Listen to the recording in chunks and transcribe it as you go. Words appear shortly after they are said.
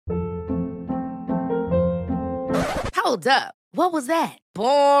Hold up. What was that?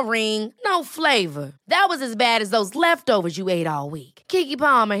 Boring. No flavor. That was as bad as those leftovers you ate all week. Keke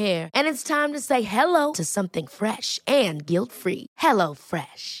Palmer here, and it's time to say hello to something fresh and guilt-free. Hello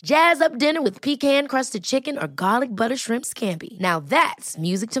Fresh. Jazz up dinner with pecan-crusted chicken or garlic butter shrimp scampi. Now that's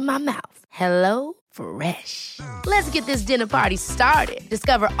music to my mouth. Hello Fresh. Let's get this dinner party started.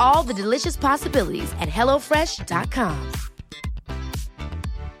 Discover all the delicious possibilities at hellofresh.com.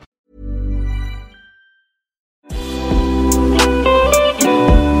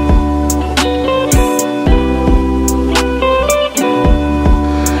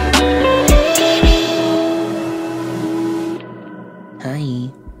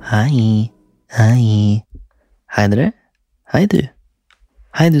 Hei dere. Hei du.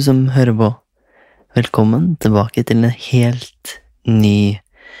 Hei du som hører på. Velkommen tilbake til en helt ny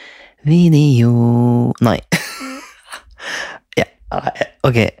video. Nei. Ja,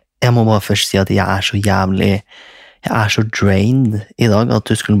 ok, jeg må bare først si at jeg er så drained i dag at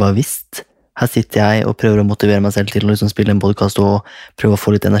du skulle bare visst. Her sitter jeg og prøver å motivere meg selv til å liksom spille en podcast og prøve å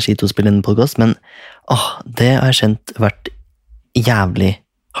få litt energi til å spille en podcast, men det har jeg kjent vært jævlig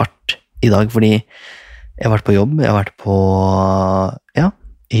hardt i dag, fordi jeg har vært på jobb,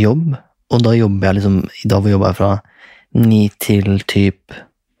 jobb, og da jobber jeg liksom, i dag jobber jeg fra 9 til typ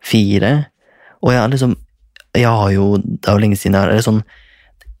 4, og det er jo lenge siden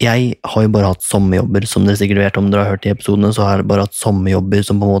jeg har jo bare hatt sommerjobber, som dere sikkert vet om dere har hørt i episodene, så har jeg bare hatt sommerjobber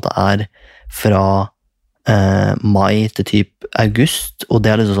som på en måte er fra mai til typ august, og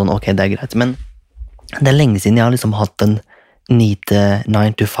det er liksom sånn, ok, det er greit, men det er lenge siden jeg har liksom hatt en 9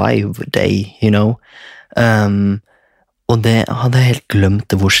 to 5 day, you know, og det hadde jeg helt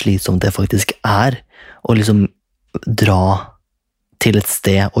glemt hvor slitsomt det faktisk er å liksom dra til et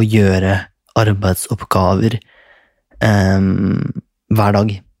sted og gjøre arbeidsoppgaver hver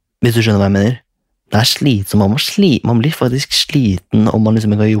dag, hvis du skjønner hva jeg mener. Det er slitsomt, man blir faktisk sliten om man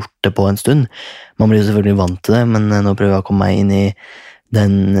liksom ikke har gjort det på en stund. Man blir selvfølgelig vant til det, men nå prøver jeg å komme meg inn i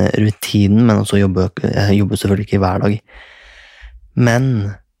den rutinen, men også jeg jobber selvfølgelig ikke hver dag. Men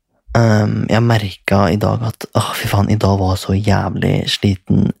jeg merket i dag at fy faen, i dag var jeg så jævlig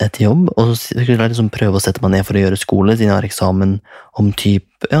sliten etter jobb, og så skulle jeg liksom prøve å sette meg ned for å gjøre skole, siden jeg har eksamen om typ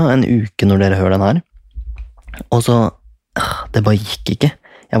en uke når dere hører den her, og så det bare gikk ikke.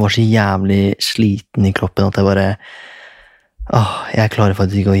 Jeg var så jævlig sliten i kroppen at jeg bare jeg klarer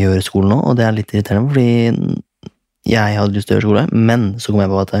faktisk ikke å gjøre skole nå, og det er litt irriterende, fordi jeg hadde lyst til å gjøre skole, men så kom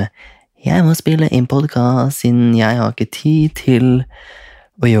jeg på at jeg må spille en podcast, siden jeg har ikke tid til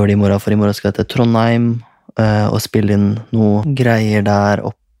å gjøre det i morgen, for i morgen skal jeg til Trondheim og spille inn noe greier der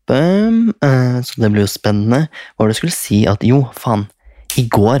oppe, så det blir jo spennende. Hva var det jeg skulle si? At jo, faen, i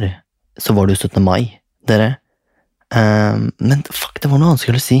går så var det jo 17. mai, dere. Men fuck, det var noe annet jeg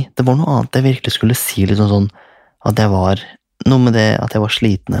skulle si. Det var noe annet jeg virkelig skulle si, liksom sånn, at jeg var, noe med det at jeg var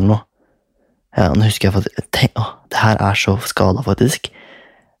sliten eller noe. Ja, nå husker jeg faktisk, det her er så skadet faktisk.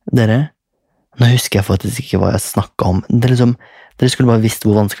 Dere, nå husker jeg faktisk ikke hva jeg snakket om. Dere skulle bare visst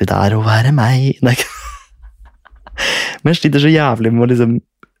hvor vanskelig det er å være meg. Men jeg sliter så jævlig med å liksom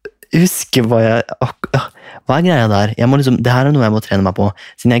huske hva er greia der? Det her er noe jeg må trene meg på,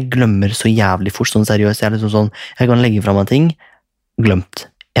 siden jeg glemmer så jævlig fort, sånn seriøst. Jeg kan legge frem en ting, glemt.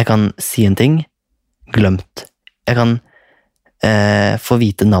 Jeg kan si en ting, glemt. Jeg kan få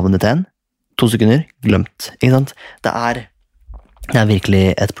vite navnet til en, 2 sekunder, glemt. Ikke sant? Det er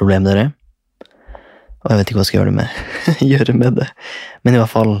virkelig et problem, dere. Og jeg vet ikke hva jeg skal gjøre med det. Men i hvert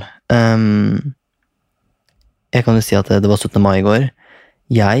fall, jeg kan jo si at det var 17. mai i går.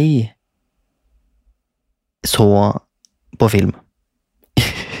 Jeg så på film.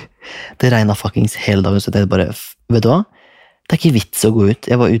 Det regnet fuckings hele dagen, så jeg bare, vet du hva? Det er ikke vits å gå ut.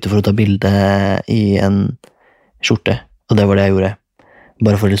 Jeg var ute for å ta bilde i en skjorte, og det var det jeg gjorde.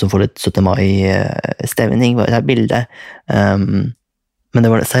 Bare for liksom å få litt 17. mai-stemning, bare ta bilde. Men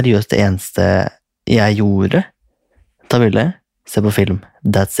det var seriøst det eneste jeg gjorde. Ta bilde, se på film,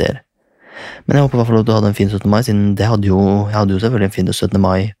 that's it. Men jeg håper i hvert fall at du hadde en fin 17. mai, siden jeg hadde jo selvfølgelig en fin 17.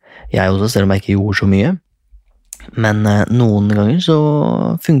 mai, jeg også, selv om jeg ikke gjorde så mye. Men noen ganger så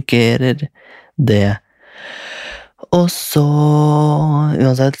fungerer det. Og så,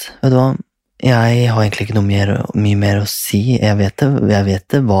 uansett, vet du hva? Jeg har egentlig ikke mye mer å si. Jeg vet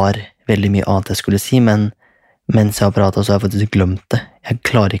det var veldig mye annet jeg skulle si, men mens jeg har pratet så har jeg faktisk glemt det. Jeg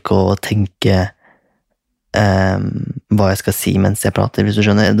klarer ikke å tenke hva jeg skal si mens jeg prater, hvis du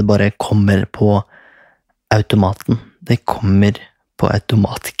skjønner. Det bare kommer på automaten. Det kommer på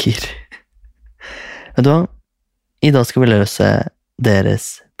automatgir. Vet du hva? I dag skal vi løse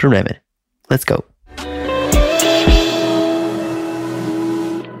deres problemer. Let's go!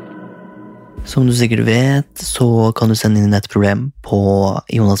 Som du sikkert vet, så kan du sende inn et problem på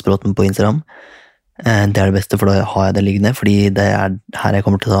Jonas Bråten på Instagram. Det er det beste, for da har jeg det liggende, fordi det er her jeg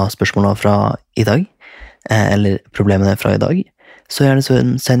kommer til å ta spørsmålene fra i dag, eller problemene fra i dag. Så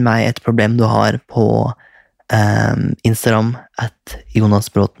gjerne send meg et problem du har på Instagram @Jonas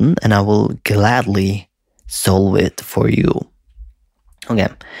Bråten, and I will gladly solve it for you. Ok,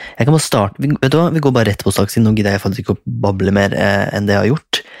 jeg kan bare starte, vet du hva, vi går bare rett på sak, siden nå gidder jeg faktisk ikke å bable mer enn det jeg har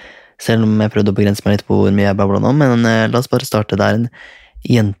gjort, selv om jeg prøvde å begrense meg litt på hvor mye jeg babler nå, men la oss bare starte. Det er en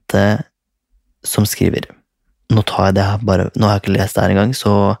jente som skriver. Nå tar jeg det her bare, nå har jeg ikke lest det her engang,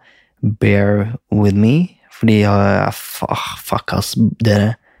 så bear with me, fordi fuck ass,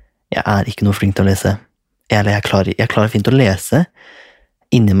 dere, jeg er ikke noe flink til å lese. Jeg klarer fint å lese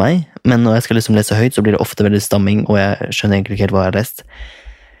inni meg, men når jeg skal liksom lese høyt, så blir det ofte veldig stamming, og jeg skjønner egentlig ikke helt hva jeg har lest.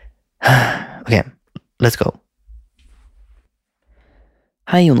 Ok, let's go.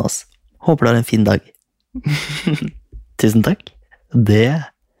 Hei Jonas, håper du har en fin dag. Tusen takk.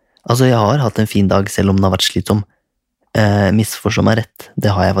 Altså jeg har hatt en fin dag, selv om den har vært slitsom. Misforstå meg rett,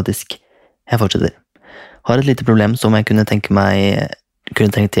 det har jeg faktisk. Jeg fortsetter. Har et lite problem som jeg kunne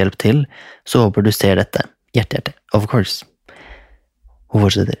trengt hjelp til, så håper du ser dette. Hjerte, of course. Hun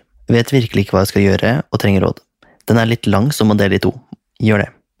fortsetter. Vet virkelig ikke hva jeg skal gjøre, og trenger råd. Den er litt lang, så må dele i 2. Gjør det.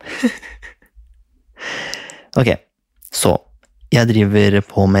 Ok, så jeg driver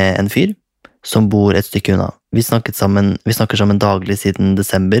på med en fyr som bor et stykke unna. Vi snakker sammen daglig siden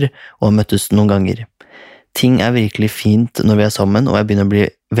desember, og har møttes noen ganger. Ting er virkelig fint når vi er sammen, og jeg begynner å bli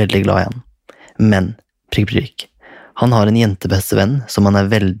veldig glad i han. Men, han har en jentebestevenn som han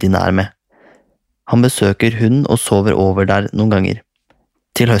er veldig nær med. Han besøker hun og sover over der noen ganger.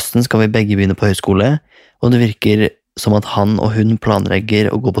 Til høsten skal vi begge begynne på høyskole, og det virker som at han og hun planlegger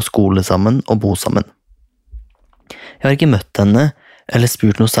å gå på skole sammen og bo sammen. Jeg har ikke møtt henne, eller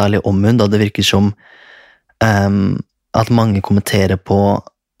spurt noe særlig om hun, da det virker som at mange kommenterer på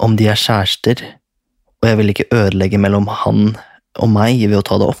om de er kjærester, og jeg vil ikke ødelegge mellom han og meg ved å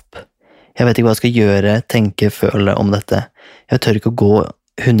ta det opp. Jeg vet ikke hva jeg skal gjøre, tenke, føle om dette. Jeg tør ikke å gå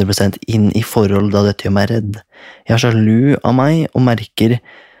 100% inn i forhold da dette gjør meg redd. Jeg er sjalu av meg og merker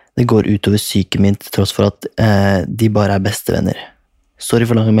det går utover psyket mitt til tross for at de bare er bestevenner. Sorry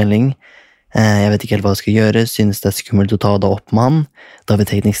for lang melding. Jeg vet ikke helt hva jeg skal gjøre, synes det er skummelt å ta det opp med han, da vi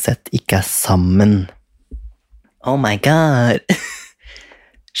teknisk sett ikke er sammen. Oh my god.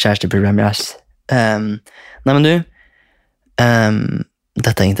 Kjæresteproblem, yes. Nei, men du,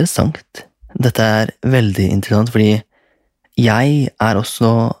 dette er interessant. Dette er veldig interessant, fordi jeg er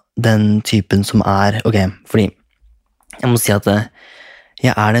også den typen som er, ok, fordi jeg må si at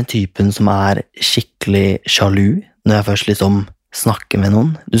jeg er den typen som er skikkelig sjalu når jeg først liksom snakker med noen.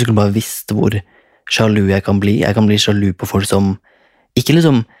 Du skulle bare visst hvor sjalu jeg kan bli. Jeg kan bli sjalu på folk som, ikke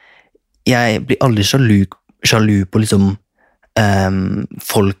liksom, jeg blir aldri sjalu på liksom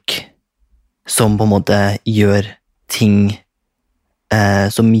folk som på en måte gjør ting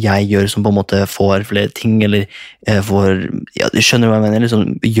som jeg gjør, som på en måte får flere ting, eller får, ja, du skjønner hva jeg mener,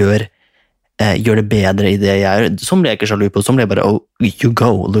 liksom gjør det bedre i det jeg gjør. Sånn blir jeg ikke sjalu på, sånn blir jeg bare, oh, you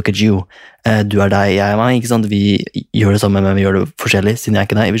go, look at you, du er deg, jeg er meg, ikke sant, vi gjør det samme, men vi gjør det forskjellig, siden jeg er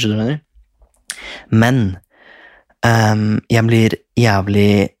ikke deg, vi skjønner det. Men jeg blir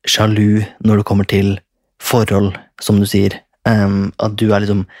jævlig sjalu når det kommer til forhold, som du sier, at du er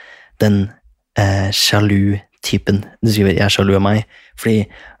liksom den sjalu typen. Du skriver, jeg er sjalu av meg, fordi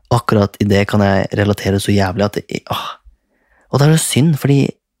akkurat i det kan jeg relatere så jævlig at og det er så synd, fordi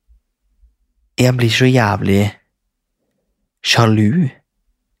jeg blir så jævlig sjalu,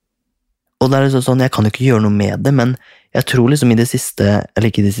 og det er liksom sånn, jeg kan jo ikke gjøre noe med det, men jeg tror liksom i det siste, eller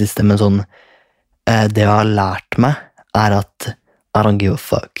ikke i det siste, men sånn, det jeg har lært meg er at I don't give a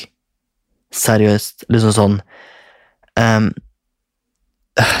fuck. Seriøst, liksom sånn,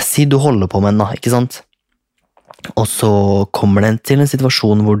 si du holder på med en da, ikke sant? Og så kommer det til en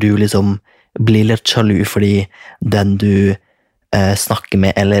situasjon hvor du liksom blir litt sjalu fordi den du snakker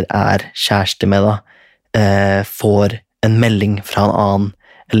med eller er kjæreste med da, får en melding fra en annen,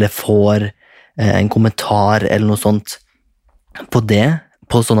 eller får en kommentar eller noe sånt.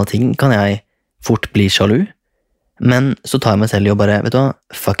 På sånne ting kan jeg fort bli sjalu, men så tar jeg meg selv i å bare, vet du hva,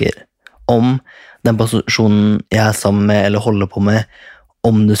 fuck it. Om den personen jeg er sammen med eller holder på med,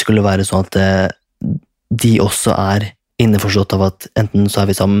 om det skulle være sånn at de også er innforstått av at enten så er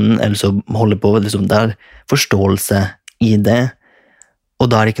vi sammen, eller så holder på, liksom, det er forståelse i det, og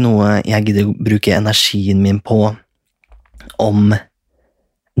da er det ikke noe jeg gidder å bruke energien min på om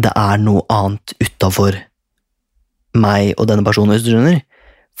det er noe annet utenfor meg og denne personen, hvis du skjønner.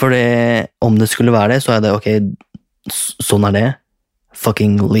 For om det skulle være det, så er det ok, sånn er det,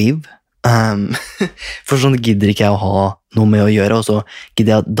 fucking leave, For sånn gidder ikke jeg å ha noe med å gjøre, og så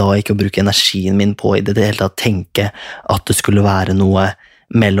gidder jeg da ikke å bruke energien min på i det hele tatt tenke at det skulle være noe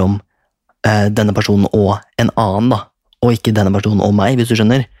mellom denne personen og en annen, da, og ikke denne personen og meg, hvis du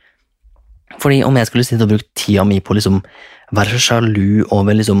skjønner. Fordi om jeg skulle sitte og bruke tida mi på liksom være så sjalu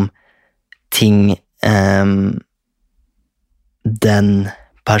over liksom ting den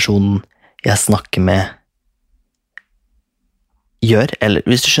personen jeg snakker med gjør, eller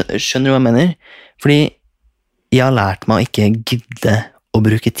hvis du skjønner hva jeg mener, fordi jeg har lært meg å ikke gidde å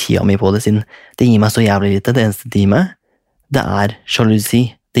bruke tida mi på det, siden det gir meg så jævlig lite. Det eneste det gir meg, det er sjalusi.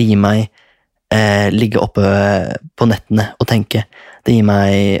 Det gir meg ligge oppe på nettene og tenke. Det gir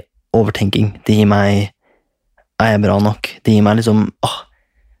meg overtenking. Det gir meg er jeg bra nok? Det gir meg liksom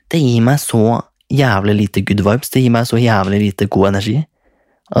det gir meg så jævlig lite good vibes. Det gir meg så jævlig lite god energi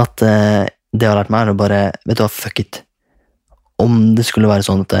at det jeg har lært meg er å bare, vet du hva, fuck it. Om det skulle være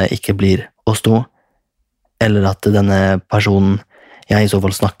sånn at det ikke blir å stå, eller at denne personen jeg i så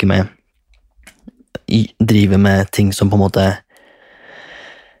fall snakker med driver med ting som på en måte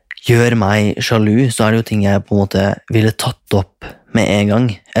gjør meg sjalu, så er det jo ting jeg på en måte ville tatt opp med en gang,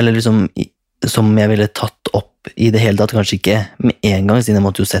 eller liksom som jeg ville tatt opp i det hele tatt, kanskje ikke med en gang, siden jeg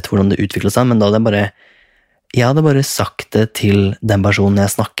måtte jo sett hvordan det utviklet seg, men da hadde jeg bare sagt det til den personen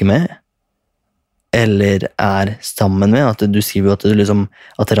jeg snakker med, eller er sammen med, at du skriver jo at,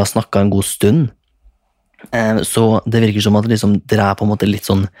 at dere har snakket en god stund, så det virker som at dere er på en måte litt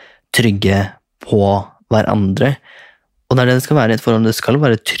sånn trygge på hverandre, og det er det det skal være i et forhold. Det skal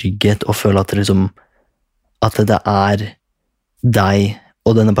være trygghet å føle at at det er deg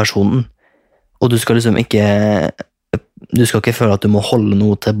og denne personen, og du skal ikke føle at du må holde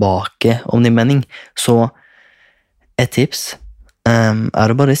noe tilbake om din mening. Så et tips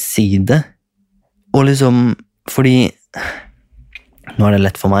er å bare si det, og fordi nå er det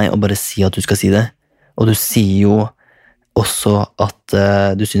lett for meg å bare si at du skal si det, og du sier jo også at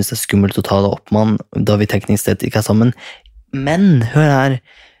du synes det er skummelt å ta det opp med han, da vi teknisk sett ikke er sammen, men hør her,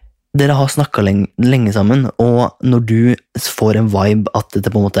 dere har snakket lenge sammen, og når du får en vibe at det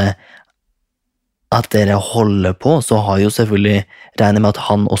på en måte at dere holder på, så har jo selvfølgelig regnet med at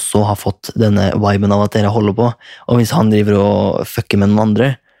han også har fått denne viben av at dere holder på, og hvis han driver og fucker med noen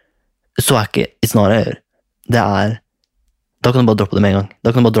andre, så er ikke it's not over. Da kan du bare droppe det med en gang.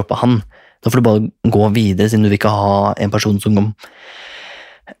 Da kan du bare droppe han. Da får du bare gå videre, siden du vil ikke ha en person som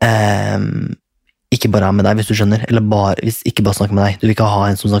ikke bare er med deg, hvis du skjønner, eller ikke bare snakker med deg. Du vil ikke ha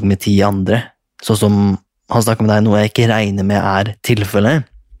en som snakker med 10 andre, sånn som han snakker med deg, noe jeg ikke regner med er tilfellet.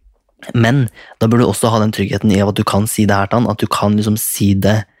 Men da burde du også ha den tryggheten i at du kan si det her til han, at du kan si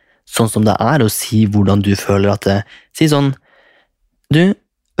det sånn som det er, og si hvordan du føler at det. Si sånn, du,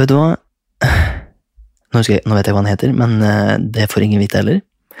 vet du hva, nå vet jeg hva han heter, men det får ingen vite heller.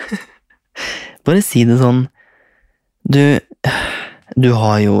 Bare si det sånn, du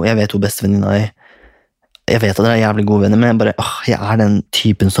har jo, jeg vet jo bestevenninna di, jeg vet at dere er jævlig gode venner, men jeg er den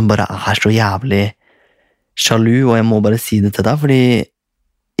typen som bare er så jævlig sjalu, og jeg må bare si det til deg, fordi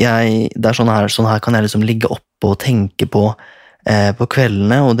det er sånn her kan jeg ligge oppe og tenke på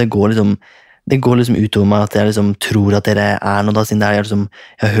kveldene, og det går utover meg at jeg tror at dere er noe da, siden jeg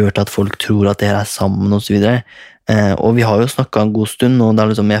har hørt at folk tror at dere er sammen og så videre, og vi har jo snakket en god stund, og det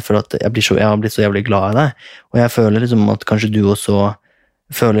er jeg føler at jeg har blitt så jævlig glad i deg, og jeg føler at kanskje du også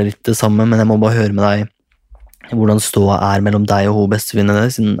føler litt det samme, men jeg må bare høre med deg hvordan ståa er mellom deg og bestevenninna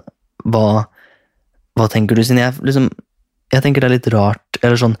di, siden hva tenker du, siden jeg tenker det er litt rart,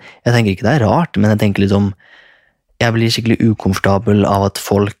 eller sånn, jeg tenker ikke det er rart, men jeg tenker jeg blir skikkelig ukomfortabel av at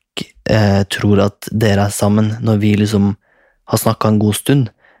folk tror at dere er sammen, når vi har snakket en god stund,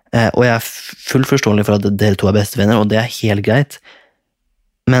 og jeg er fullt forståelig for at dere to er bestevenner, og det er helt greit,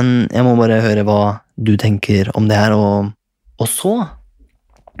 men jeg må bare høre hva du tenker om det her, og så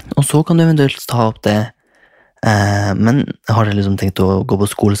kan du eventuelt ta opp det, men har dere tenkt å gå på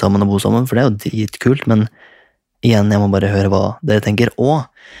skole sammen og bo sammen, for det er jo dritkult, men igjen, jeg må bare høre hva dere tenker. Og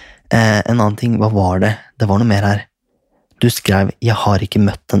en annen ting, hva var det? Det var noe mer her. Du skrev, jeg har ikke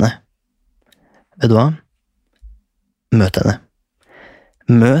møtt henne. Vet du hva? Møt henne.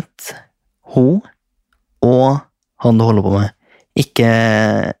 Møt hun og han du holder på med.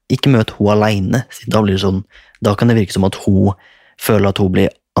 Ikke møt hun alene. Da blir det sånn, da kan det virke som at hun føler at hun blir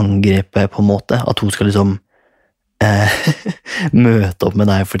angrepet på en måte, at hun skal møte opp med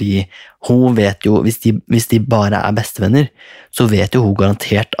deg, fordi hun vet jo, hvis de bare er bestevenner, så vet jo hun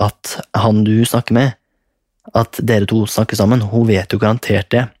garantert at han du snakker med, at dere to snakker sammen, hun vet jo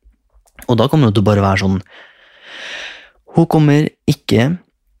garantert det, og da kommer hun til å bare være sånn, hun kommer ikke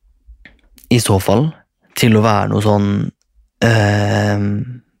i så fall til å være noe sånn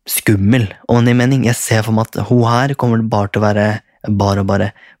skummel, åndelig mening. Jeg ser for meg at hun her kommer bare til å være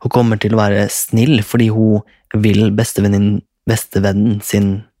hun kommer til å være snill, fordi hun vil bestevennen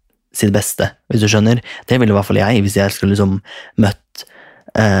sitt beste, hvis du skjønner. Det ville i hvert fall jeg, hvis jeg skulle liksom møtt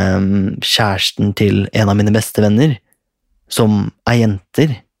kjæresten til en av mine beste venner, som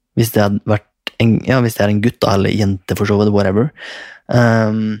jenter, hvis det hadde vært hvis det en gutt da, eller jente for så vidt, whatever,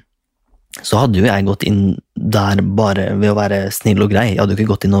 så hadde jo jeg gått inn der bare ved å være snill og grei. Jeg hadde jo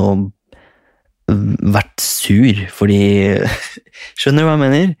ikke gått inn og vært sur, fordi skjønner du hva jeg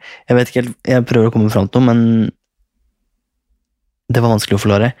mener? Jeg vet ikke helt, jeg prøver å komme frem til noe, men det var vanskelig å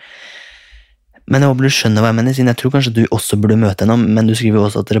forklare. Men jeg håper du skjønner hva jeg mener, siden jeg tror kanskje du også burde møte henne, men du skriver jo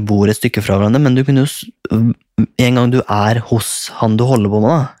også at dere bor et stykke fra hverandre, men du kunne jo, en gang du hos han du holder på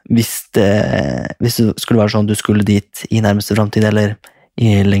med da, hvis det skulle være sånn at du skulle dit i nærmeste fremtid, eller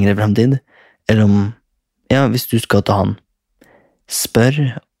i lengre fremtid, eller hvis du skal til han,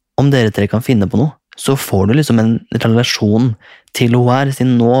 spør om dere tre kan finne på noe, så får du liksom en relasjon til hun her,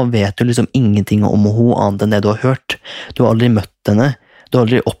 siden nå vet du liksom ingenting om hun annet enn det du har hørt. Du har aldri møtt henne, du har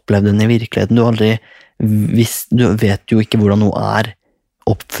aldri opplevd henne i virkeligheten, du vet jo ikke hvordan hun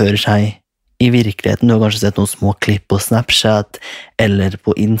oppfører seg i virkeligheten. Du har kanskje sett noen små klipp på Snapchat, eller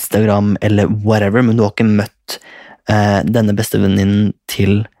på Instagram, eller whatever, men du har ikke møtt denne bestevenninnen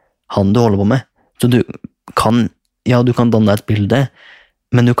til han du holder på med. Så du kan danne deg et bilde,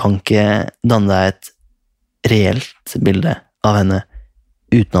 men du kan ikke danne deg et reelt bilde av henne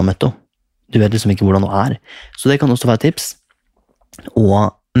uten å ha møtt henne. Du vet liksom ikke hvordan hun Så det kan også være et tips.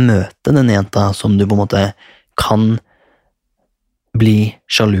 Å møte denne jenta som du på en måte kan bli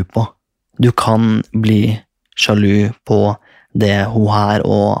sjalu på. Du kan bli sjalu på det hun her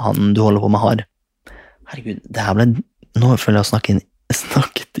og han du holder på med har. Herregud, det her nå føler jeg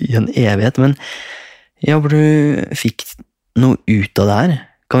snakket i en evighet, men jeg håper du fikk noe ut av det her.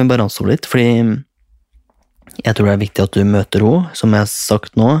 Kan vi bare ranse opp litt, fordi jeg tror det viktig at du møter henne, som jeg har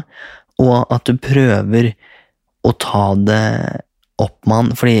sagt nå, og at du prøver å ta det opp med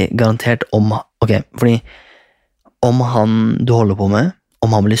han, fordi garantert fordi om han du holder på med,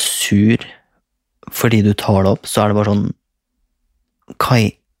 om han blir sur fordi du tar det opp, så det bare sånn, hva i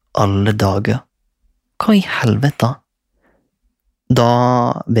alle dager? Hva i helvete? Da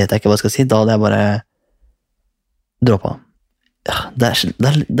vet jeg ikke hva jeg skal si, da hadde jeg bare droppet. Det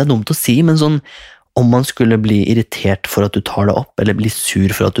er dumt å si, men sånn, om man skulle bli irritert for at du tar det opp, eller bli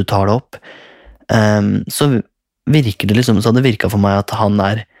sur for at du tar det opp, så virker det liksom, så hadde det virket for meg at han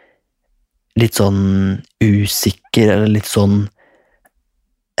litt sånn usikker, eller litt sånn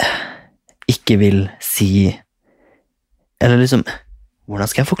ikke vil si, eller liksom, hvordan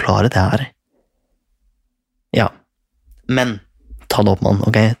skal jeg forklare det her? Ja, men ta det opp, mann,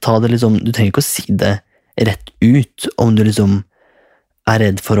 ok? Ta det liksom, du trenger ikke å si det rett ut, om du liksom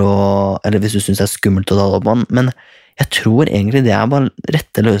redd for å, eller hvis du synes det skummelt å ta det opp, mann, men jeg tror egentlig det bare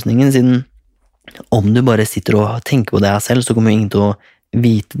rette løsningen, siden om du bare sitter og tenker på det her selv, så kommer ingen til å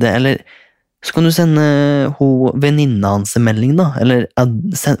vite det, eller så kan du sende venninna hans en melding da, eller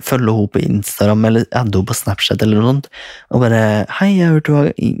følge henne på Instagram, eller adde henne på Snapchat eller noe sånt, og bare, hei, jeg har hørt du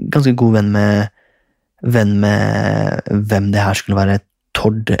var ganske god venn med hvem det her skulle være,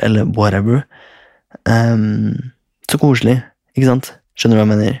 Tord, eller whatever. Så koselig, ikke sant? Skjønner du hva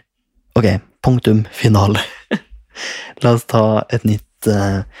jeg mener? Ok, punktum finale. La oss ta et nytt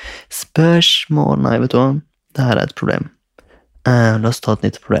spørsmål. Nei, vet du hva? Det her et problem. La oss ta et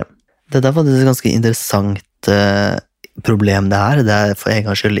nytt problem. Det var faktisk et ganske interessant problem det her. Det for en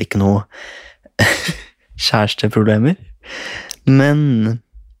gangs skyld ikke noe kjæresteproblemer. Men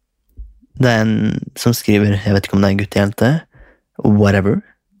det en som skriver, jeg vet ikke om det en gutt eller jente, whatever,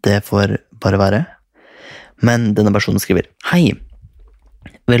 det får bare være. Men denne personen skriver, hei,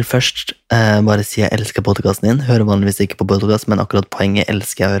 vel først bare si jeg elsker podcasten din, hører vanligvis ikke på podcast, men akkurat poenget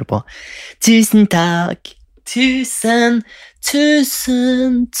elsker jeg å høre på. Tusen takk! Tusen takk!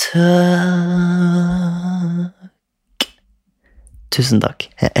 Tusen takk,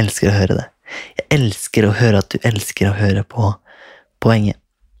 jeg elsker å høre det. Jeg elsker å høre at du elsker å høre på poenget.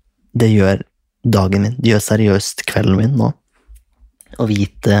 Det gjør dagen min, det gjør seriøst kvelden min nå. Å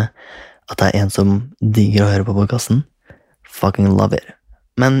vite at det en som digger å høre på podcasten. Fucking love it.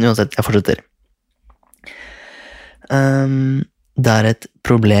 Men uansett, jeg fortsetter. Det et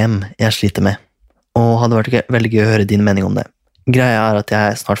problem jeg sliter med, og hadde vært veldig gøy å høre din mening om det. Greia at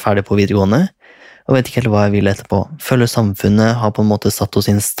jeg snart ferdig på videregående, og vet ikke helt hva jeg vil etterpå. Føler samfunnet har på en måte satt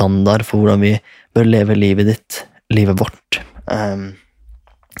oss inn standard for hvordan vi bør leve livet vårt.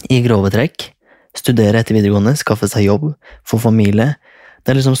 I grove trekk, studere etter videregående, skaffe seg jobb, få familie.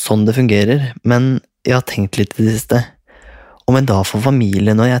 Det liksom sånn det fungerer, men jeg har tenkt litt i det siste. Om jeg da får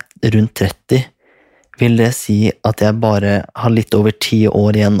familie når jeg rundt 30, vil det si at jeg bare har litt over 10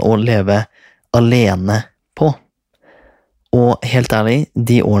 år igjen å leve alene på. Og helt ærlig,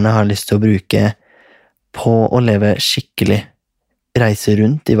 de årene har jeg lyst til å bruke på å leve skikkelig. Reise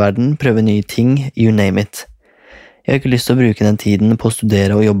rundt i verden, prøve nye ting, you name it. Jeg har ikke lyst til å bruke den tiden på å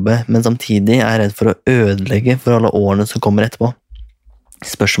studere og jobbe, men samtidig er jeg redd for å ødelegge for alle årene som kommer etterpå.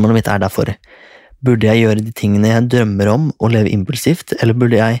 Spørsmålet mitt er derfor, burde jeg gjøre de tingene jeg drømmer om og leve impulsivt, eller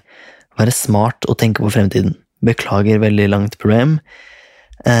burde jeg være smart og tenke på fremtiden? Beklager veldig langt problem.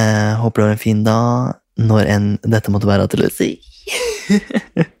 Håper du har en fin dag, når enn dette måtte være til å si.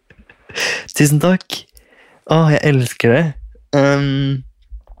 Tusen takk. Jeg elsker det.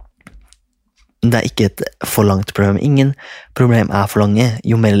 Det er ikke et for langt problem. Ingen problem er for lange.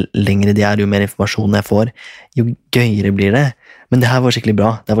 Jo mer lengre de er, jo mer informasjon jeg får, jo gøyere blir det. Men det her var skikkelig bra.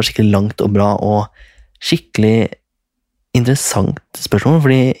 Det var skikkelig langt og bra, og skikkelig interessant spørsmål,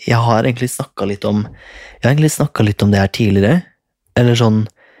 fordi jeg har egentlig snakket litt om det her tidligere, eller sånn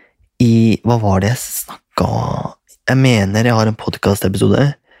hva var det jeg snakket om? Jeg mener jeg har en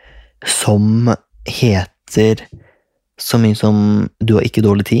podcast-episode som heter så mye som Du har ikke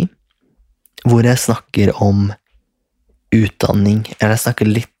dårlig tid, hvor jeg snakker om utdanning, eller jeg snakker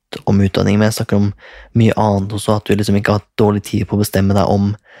litt om utdanning, men jeg snakker om mye annet også, at du liksom ikke har hatt dårlig tid på å bestemme deg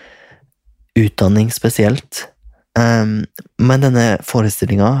om utdanning spesielt. Men denne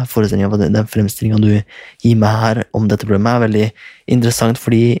forestillingen, den fremstillingen du gir meg her om dette problemet er veldig interessant,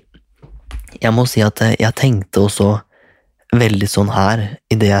 fordi jeg må si at jeg tenkte også veldig sånn her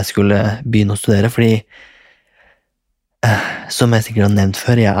i det jeg skulle begynne å studere, fordi som jeg sikkert har nevnt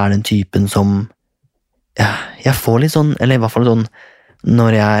før, jeg er den typen som jeg får litt sånn, eller i hvert fall sånn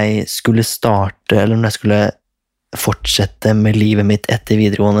når jeg skulle starte, eller når jeg skulle fortsette med livet mitt etter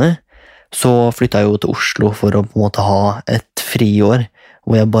videregående, så flyttet jeg jo til Oslo for å på en måte ha et friår,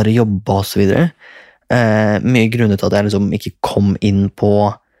 hvor jeg bare jobbet og så videre. Mye grunnet til at jeg liksom ikke kom inn på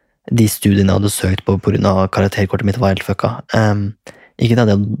de studiene jeg hadde søkt på grunn av karakterkortet mitt var helt fucka. Ikke at jeg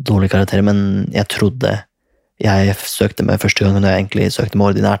hadde dårlige karakterer, men jeg trodde jeg søkte med første gang når jeg egentlig søkte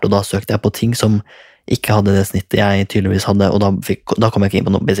med ordinært, og da søkte jeg på ting som ikke hadde det snittet jeg tydeligvis hadde, og da kom jeg ikke inn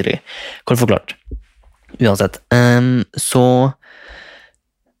på noe, basically. Kort forklart. Uansett. Så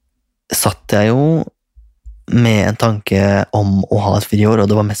satt jeg jo med en tanke om å ha et friår, og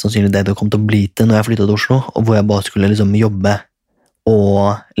det var mest sannsynlig det kom til å bli til når jeg flyttet til Oslo, og hvor jeg bare skulle liksom jobbe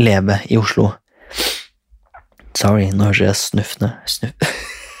og leve i Oslo. Sorry, nå hører jeg snufse.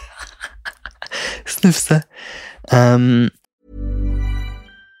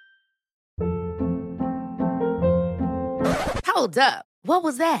 Hold up. What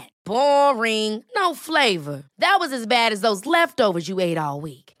was that? Boring. No flavor. That was as bad as those leftovers you ate all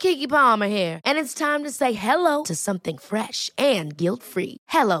week. Keke Palmer here, and it's time to say hello to something fresh and guilt-free.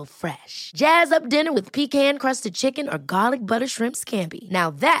 Hello Fresh. Jazz up dinner with pecan-crusted chicken or garlic butter shrimp scampi.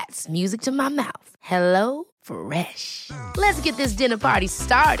 Now that's music to my mouth. Hello Fresh. Let's get this dinner party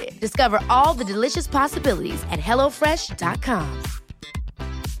started. Discover all the delicious possibilities at hellofresh.com.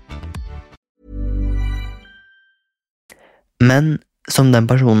 Men som den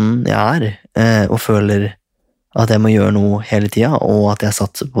personen jeg er, og føler at jeg må gjøre noe hele tiden, og at jeg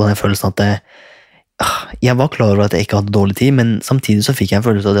satt på den følelsen at jeg var klar over at jeg ikke hadde dårlig tid, men samtidig så fikk jeg en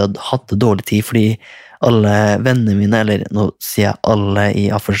følelse at jeg hadde dårlig tid, fordi alle vennene mine, eller nå sier jeg alle i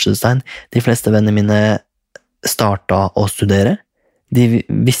anførselstegn, de fleste vennene mine startet å studere. De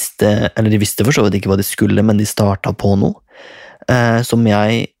visste for så vidt ikke hva de skulle, men de startet på noe som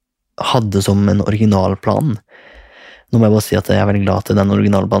jeg hadde som en originalplan. Nå må jeg bare si at jeg er veldig glad til den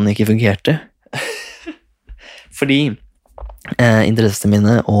originalplanen ikke fungerte. Fordi interessene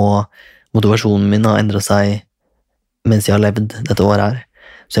mine og motivasjonen min har endret seg mens jeg har levd dette året her.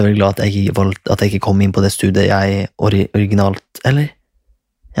 Så jeg er veldig glad at jeg ikke kom inn på det studiet jeg originalt, eller?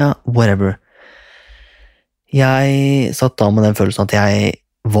 Ja, whatever. Jeg satt da med den følelsen at jeg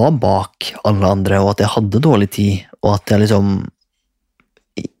var bak alle andre, og at jeg hadde dårlig tid, og at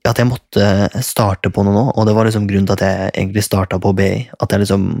jeg måtte starte på noe nå, og det var liksom grunnen til at jeg egentlig startet på BI, at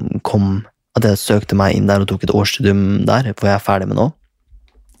jeg søkte meg inn der og tok et årsstudium der, for jeg er ferdig med nå.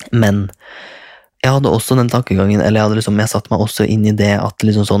 Men jeg hadde også den tankegangen, eller jeg satt meg også inn i det at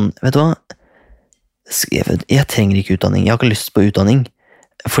liksom sånn, vet du hva, jeg trenger ikke utdanning, jeg har ikke lyst på utdanning,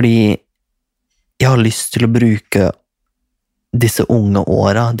 fordi jeg har lyst til å bruke disse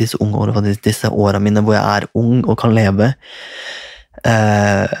årene mine hvor jeg er ung og kan leve,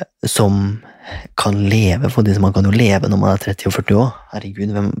 som kan leve, fordi man kan jo leve når man er 30 og 40 år. Herregud,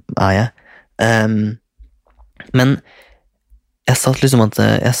 hvem er jeg? Men jeg satt liksom og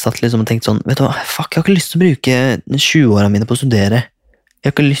tenkte sånn, vet du hva, fuck, jeg har ikke lyst til å bruke 20-årene mine på å studere. Jeg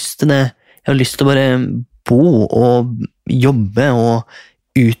har ikke lyst til det. Jeg har lyst til å bare bo og jobbe og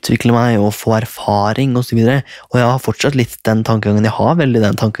utvikle meg og få erfaring og så videre. Og jeg har fortsatt litt den tankegangen, jeg har veldig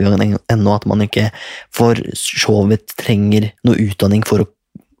den tankegangen ennå, at man ikke for så vidt trenger noe utdanning for å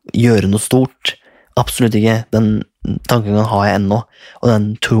gjøre noe stort. Absolutt ikke. Den tankegangen har jeg ennå, og den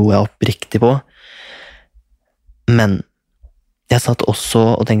tror jeg oppriktig på. Men jeg satt også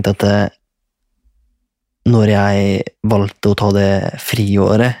og tenkte at når jeg valgte å ta det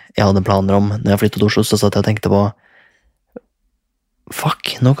friåret jeg hadde planer om når jeg flyttet til Oslo, så satt jeg og tenkte på fuck,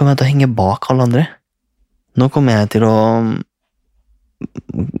 nå kommer jeg til å henge bak alle andre. Nå kommer det til å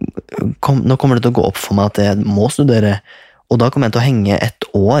gå opp for meg at jeg må studere, og da kommer jeg til å henge et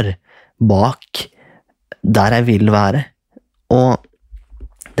år bak der jeg vil være. Og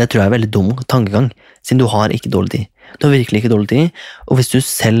det tror jeg er veldig dum tankegang, siden du har ikke dårlig tid. Du har virkelig ikke dårlig tid, og hvis du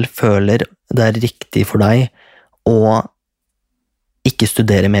selv føler det er riktig for deg å ikke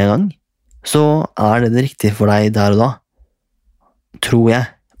studere med en gang, så er det riktig for deg der og da. Tror jeg,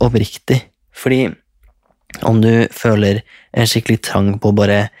 oppriktig. Fordi om du føler en skikkelig trang på å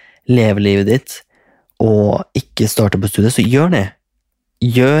bare leve livet ditt og ikke starte på studiet, så gjør det.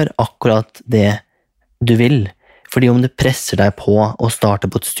 Gjør akkurat det du vil. Fordi om du presser deg på å starte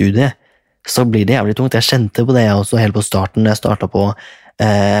på et studie, så blir det jævlig tungt. Jeg kjente på det jeg også helt på starten, når jeg startet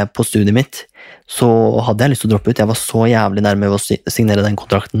på studiet mitt, så hadde jeg lyst til å droppe ut. Jeg var så jævlig nærme ved å signere den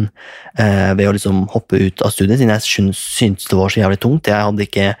kontrakten ved å liksom hoppe ut av studiet, siden jeg syntes det var så jævlig tungt. Jeg hadde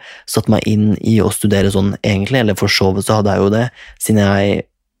ikke satt meg inn i å studere sånn egentlig, eller for så vidt så hadde jeg jo det, siden jeg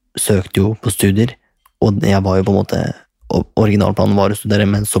søkte jo på studier, og jeg var jo på en måte, originalplanen var å studere,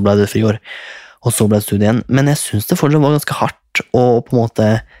 men så ble det friår, og så ble det studie igjen. Men jeg synes det fortsatt var ganske hardt å på en måte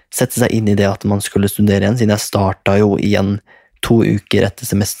sette seg inn i det at man skulle studere igjen, siden jeg startet jo igjen 2 uker etter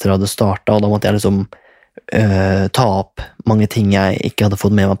semesteret hadde startet, og da måtte jeg liksom ta opp mange ting jeg ikke hadde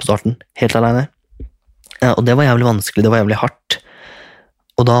fått med meg på starten, helt alene. Og det var jævlig vanskelig, det var jævlig hardt,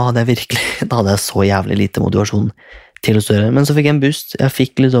 og da hadde jeg så jævlig lite motivasjon til å studere, men så fikk jeg en boost, jeg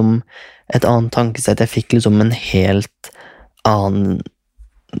fikk liksom et annet tankesett, jeg fikk liksom en helt annen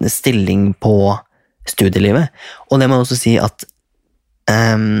stilling på studielivet, og det må jeg også si at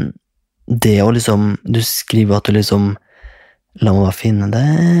det å liksom, du skriver at du liksom, la meg bare finne det,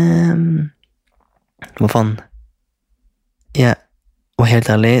 hva faen, og helt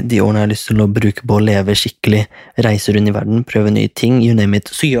ærlig, de årene jeg har lyst til å bruke på å leve skikkelig, reise rundt i verden, prøve nye ting, you name it,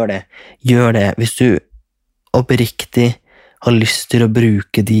 så gjør det, hvis du oppriktig har lyst til å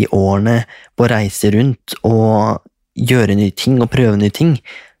bruke de årene på å reise rundt, og gjøre nye ting, og prøve nye ting,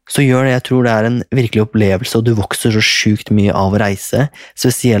 så gjør det. Jeg tror det er en virkelig opplevelse, og du vokser så sykt mye av å reise,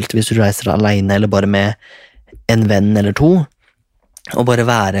 spesielt hvis du reiser alene, eller bare med en venn eller 2, og bare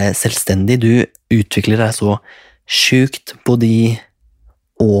være selvstendig. Du utvikler deg så sykt på de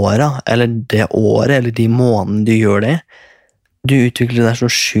åra, eller det året, eller de månedene du gjør det. Du utvikler deg så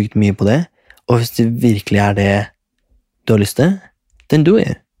sykt mye på det, og hvis det virkelig er det du har lyst til, then do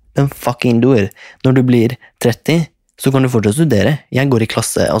it. Then fucking do it. Når du blir 30, så kan du fortsatt studere. Jeg går i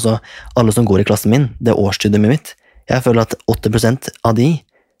klasse, altså alle som går i klassen min, det årsstudiet mitt, jeg føler at 80% av de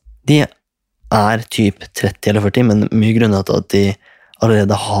er typ 30 eller 40, men mye grunnet til at de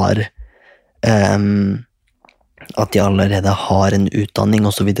allerede har en utdanning,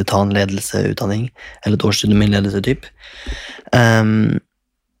 og så vil de ta en ledelseutdanning, eller et årsstudie med ledelse typ.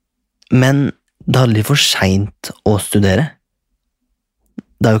 Men det er aldri for sent å studere.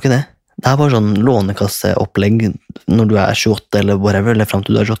 Det er jo ikke det. Det er bare sånn lånekasseopplegg når du er 28 eller whatever, eller frem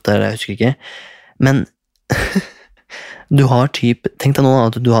til du er 28, eller jeg husker ikke. Men du har typ, tenk deg nå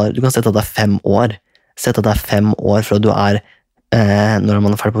at du kan sette at det er 5 år. Sette at det er 5 år fra du er, når er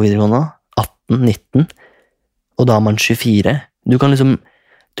man ferdig på videregående, 18-19, og da er man 24. Du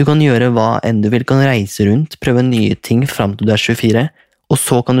kan gjøre hva enn du vil, du kan reise rundt, prøve nye ting frem til du er 24, og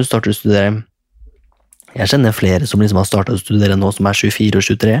så kan du starte å studere. Jeg kjenner flere som liksom har startet å studere nå, som er 24 og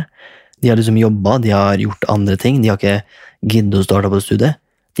 23. De har liksom jobbet, de har gjort andre ting, de har ikke giddet å starte på studiet.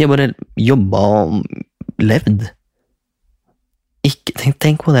 De har bare jobbet og levd.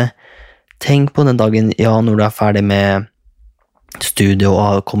 Tenk på det. Tenk på den dagen, ja, når du er ferdig med studiet og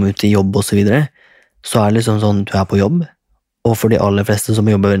har kommet ut i jobb og så videre, så er det liksom sånn, du er på jobb, og for de aller fleste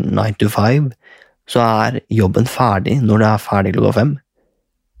som jobber 9 to 5, så er jobben ferdig når du er ferdig klokka 5.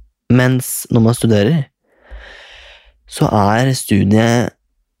 Mens når man studerer, så er studiet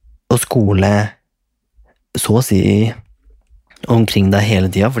og skole så å si omkring deg hele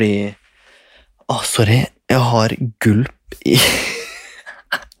tiden, fordi sorry, jeg har gulp i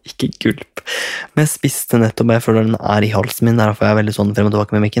Ikke gulp. Men jeg spiste nettopp, jeg føler den i halsen min, derfor er jeg veldig sånn frem og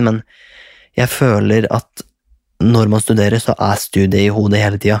tilbake med mikken, men jeg føler at når man studerer, så studiet i hodet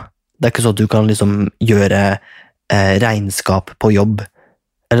hele tida. Det ikke sånn at du kan liksom gjøre regnskap på jobb.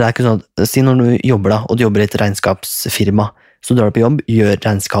 Eller det ikke sånn at, si når du jobber da, og du jobber i et regnskapsfirma, så drar du på jobb, gjør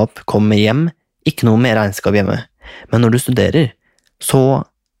regnskap, kommer hjem, ikke noe mer regnskap hjemme. Men når du studerer, så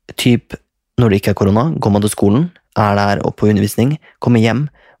typ, når det ikke korona, går man til skolen, der og på undervisning, kommer hjem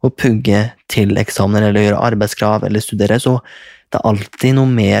og pugger til eksamener, eller gjøre arbeidskrav, eller studere, så det alltid noe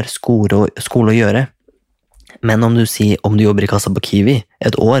mer skole å gjøre. Men om du jobber i kassa på Kiwi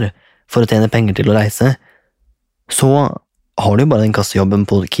et år, for å tjene penger til å reise, så har du jo bare den kassejobben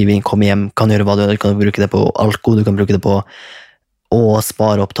på Kiwi, kom hjem, kan gjøre hva du kan bruke det på alko, du kan bruke det på å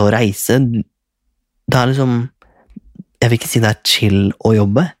spare opp til å reise. Det liksom, jeg vil ikke si det chill å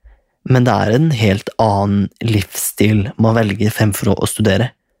jobbe, men det en helt annen livsstil man velger fremfor å studere,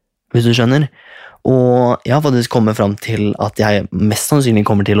 hvis du skjønner. Og jeg har faktisk kommet fram til at jeg mest sannsynlig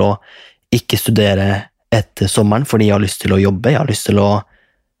kommer til å ikke studere etter sommeren, fordi jeg har lyst til å jobbe, jeg har lyst til å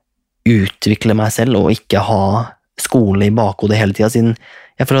utvikle meg selv, og ikke ha skole i bakhodet hele tiden, siden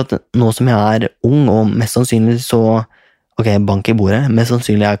jeg føler at nå som jeg ung, og mest sannsynlig så, ok, bank i bordet, mest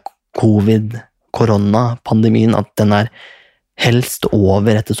sannsynlig covid, korona, pandemien, at den helst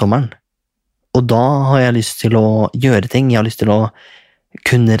over etter sommeren. Og da har jeg lyst til å gjøre ting, jeg har lyst til å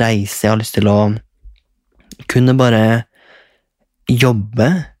kunne reise, jeg har lyst til å kunne bare jobbe,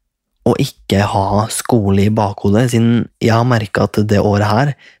 og ikke ha skole i bakhodet, siden jeg har merket at det året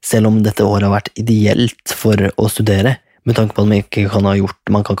her, selv om dette året har vært ideelt for å studere, med tanke på at man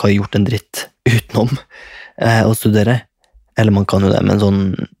kan ikke ha gjort en dritt utenom å studere, eller man kan jo det, men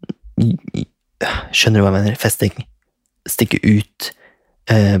sånn, skjønner du hva jeg mener, festing, stikke ut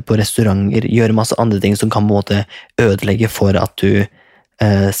på restauranter, gjøre masse andre ting som kan på en måte ødelegge for at du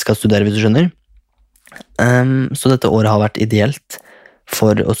skal studere, hvis du skjønner. Så dette året har vært ideelt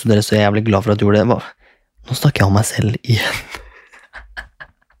for å studere, så jeg jævlig glad for at du gjorde det. Nå snakker jeg om meg selv igjen.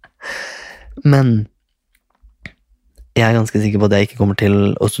 Men jeg ganske sikker på at jeg ikke kommer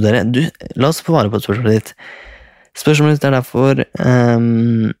til å studere. La oss få vare på spørsmålet ditt. Spørsmålet ditt derfor,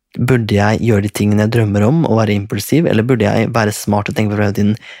 burde jeg gjøre de tingene jeg drømmer om, og være impulsiv, eller burde jeg være smart og tenke på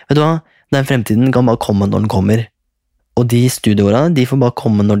fremtiden? Vet du hva? Den fremtiden kan bare komme når den kommer. Og de studieårene, de får bare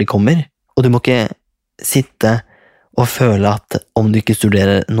komme når de kommer. Og du må ikke sitte og føle at om du ikke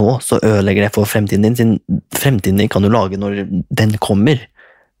studerer nå, så ødelegger det for fremtiden din, siden fremtiden din kan du lage når den kommer.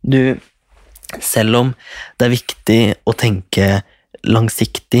 Selv om det viktig å tenke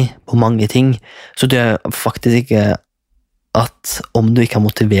langsiktig på mange ting, så tror jeg faktisk ikke at om du ikke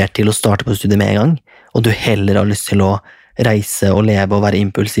motivert til å starte på studiet med en gang, og du heller har lyst til å reise og leve og være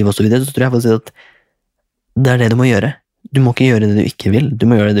impulsiv og så videre, så tror jeg faktisk at det det du må gjøre. Du må ikke gjøre det du ikke vil, du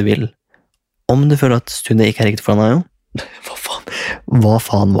må gjøre det du vil. Om du føler at studiet ikke riktig for deg, jo. Hva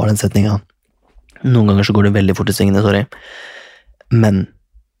faen var den setningen? Noen ganger så går det veldig fort i svingene, sorry. Men,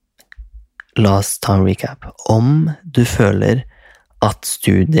 la oss ta en recap. Om du føler at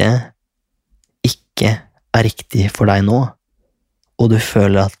studiet ikke riktig for deg nå, og du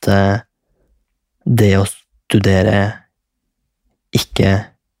føler at det å studere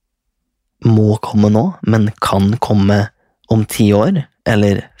ikke må komme nå, men kan komme om 10 år,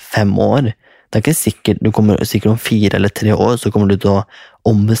 eller 5 år. Det ikke sikkert, du kommer sikkert om 4 eller 3 år, så kommer du til å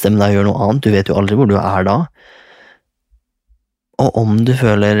ombestemme deg og gjøre noe annet, du vet jo aldri hvor du da. Og om du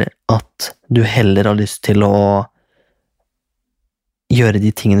føler at du heller har lyst til å gjøre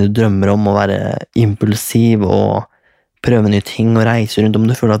de tingene du drømmer om, og være impulsiv, og prøve nye ting, og reise rundt, om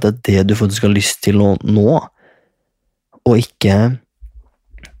du føler at det det du faktisk har lyst til å nå, og ikke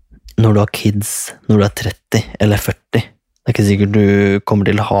når du har kids, når du 30 eller 40, det ikke sikkert du kommer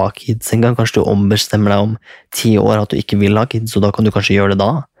til å ha kids en gang, kanskje du ombestemmer deg om 10 år at du ikke vil ha kids, og da kan du kanskje gjøre det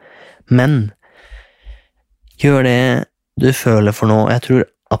da. Men, gjør det du føler for noe, jeg tror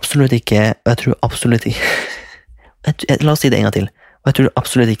absolutt ikke, la oss si det en gang til, og jeg tror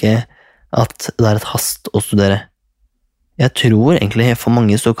absolutt ikke at det et hast å studere. Jeg tror egentlig for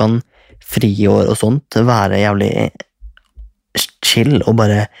mange så kan friår og sånt være jævlig chill, og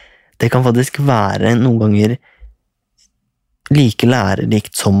bare, det kan faktisk være noen ganger like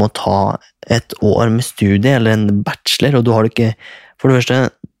lærerikt som å ta et år med studie eller en bachelor, og du har det ikke, for det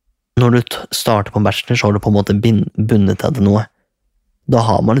første, når du starter på en bachelor, så har du på en måte bundet deg til noe. Da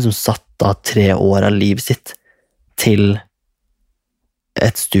har man liksom satt av 3 år av livet sitt til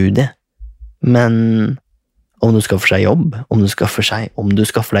et studie. Men om du skaffer deg jobb, om du skaffer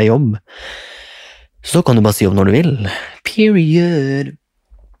deg jobb, så kan du bare si opp når du vil. Period.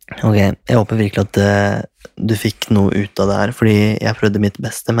 Ok, jeg håper virkelig at du fikk noe ut av det her, fordi jeg prøvde mitt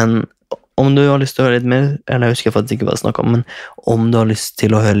beste, men om du har lyst til å høre litt mer, eller jeg husker faktisk ikke hva jeg snakket om, men om du har lyst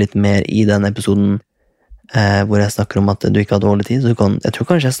til å høre litt mer i den episoden hvor jeg snakker om at du ikke har dårlig tid, så jeg tror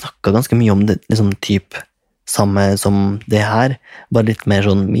kanskje jeg snakket ganske mye om det, liksom typ samme som det her, bare litt mer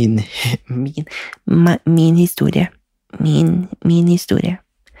sånn min historie. Min historie.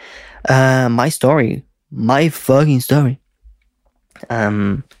 My story. My fucking story.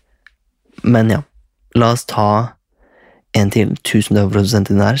 Men ja, la oss ta en til. Tusen takk for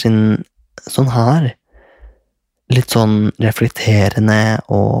produsenten din her, siden sånn her, litt sånn reflekterende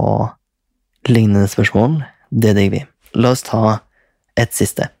og lignende spørsmål, det digger vi. La oss ta et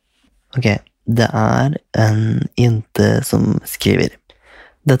siste. Ok, det er en jente som skriver.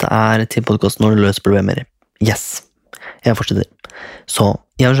 Dette er til podcasten når du løser problemer. Yes, jeg fortsetter. Så,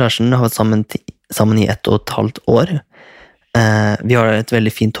 jeg og kjæresten har vært sammen i 1,5 år. Vi har et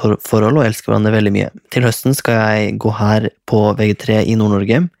veldig fint forhold og elsker hverandre veldig mye. Til høsten skal jeg gå her på VG3 i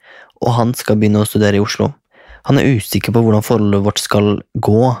Nord-Norge, og han skal begynne å studere i Oslo. Han er usikker på hvordan forholdet vårt skal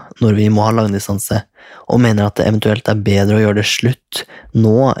gå når vi må ha langdistanse, og mener at det eventuelt er bedre å gjøre det slutt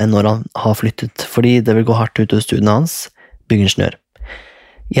nå enn når han har flyttet, fordi det vil gå hardt ut av studiene hans, byggingeniør.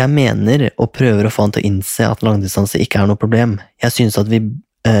 Jeg mener og prøver å få han til å innse at langdistanse ikke er noe problem. Jeg synes at vi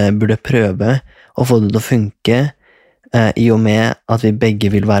burde prøve å få det til å funke i og med at vi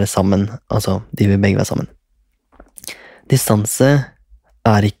begge vil være sammen, altså de vil begge være sammen. Distanse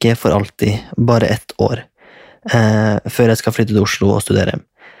er ikke for alltid, bare 1 år, før jeg skal flytte til Oslo og studere.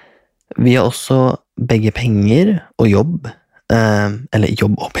 Vi har også begge penger og jobb, eller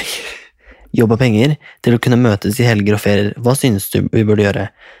jobb og penger, jobb og penger til å kunne møtes i helger og ferier. Hva synes du vi burde gjøre?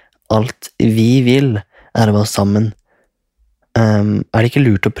 Alt vi vil er å være sammen. Er det ikke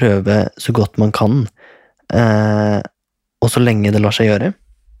lurt å prøve så godt man kan, og så lenge det lar seg gjøre?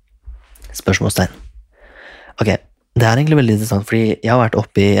 Spørsmålstegn. Ok, det er egentlig veldig interessant, fordi jeg har vært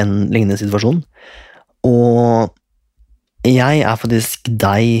oppe i en lignende situasjon, og jeg er faktisk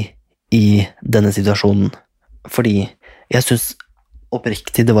deg i denne situasjonen, fordi jeg synes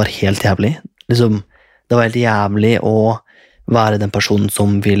oppriktig det var helt jævlig. Liksom, det var helt jævlig å være den personen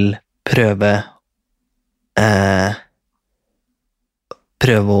som vil prøve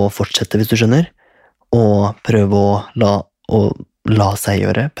å fortsette, hvis du skjønner, og prøve å la seg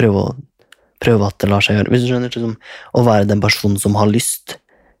gjøre, prøve at det lar seg gjøre, hvis du skjønner, liksom, å være den personen som har lyst,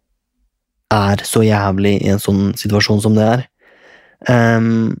 er så jævlig i en sånn situasjon som det er.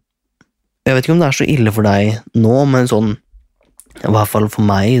 Jeg vet ikke om det er så ille for deg nå, men sånn, i hvert fall for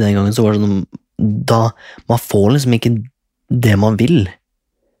meg den gangen, så var det sånn, da man får liksom ikke det man vil.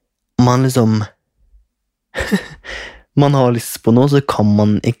 Man liksom man har lyst på noe, så kan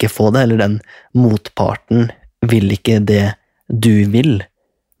man ikke få det, eller den motparten vil ikke det du vil.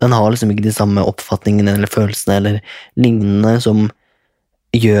 Den har liksom ikke de samme oppfatningene eller følelsene eller lignende som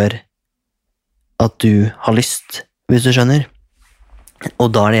gjør at du har lyst, hvis du skjønner. Og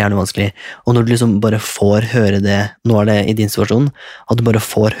da er det gjerne vanskelig. Og når du liksom bare får høre det, nå er det i din situasjon, at du bare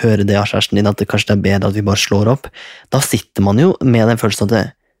får høre det av kjæresten din, at det kanskje er bedre at vi bare slår opp, da sitter man jo med den følelsen at det,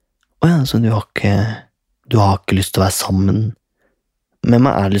 så du har ikke lyst til å være sammen med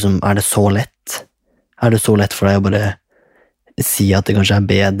meg. Er det så lett? Er det så lett for deg å bare si at det kanskje er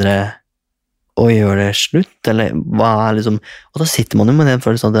bedre å gjøre det slutt? Eller hva er liksom, og da sitter man jo med den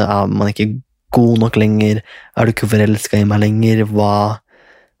følelsen at er man ikke god nok lenger, er du ikke forelsket i meg lenger,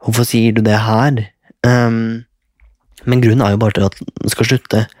 hvorfor sier du det her? Men grunnen er jo bare til at man skal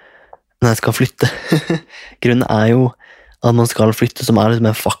slutte, når jeg skal flytte. Grunnen er jo at man skal flytte, som er liksom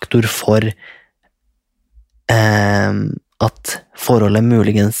en faktor for at forholdet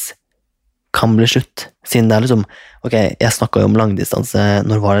muligens kan bli slutt, siden det er liksom, ok, jeg snakket jo om langdistanse,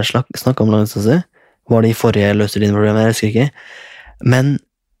 når var det jeg snakket om langdistanse? Var det i forrige løser dine problemer, jeg husker ikke, men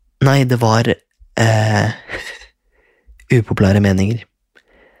nei, det var upopulære meninger.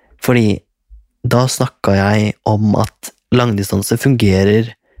 Fordi da snakket jeg om at langdistanse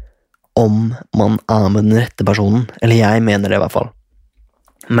fungerer om man er med den rette personen. Eller jeg mener det i hvert fall.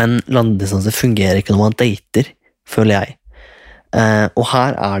 Men langdistanse fungerer ikke når man dater, føler jeg. Og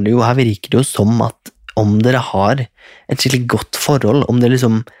her virker det jo som at om dere har et skikkelig godt forhold,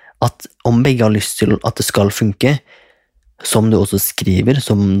 om begge har lyst til at det skal funke, som du også skriver,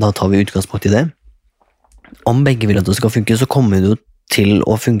 som da tar vi utgangspunkt i det. Om begge vil at det skal funke, så kommer det jo til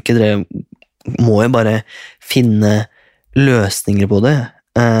å funke. Dere må jo bare finne løsninger på det.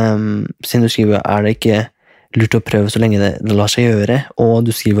 Siden du skriver, er det ikke lurt å prøve så lenge det lar seg gjøre, og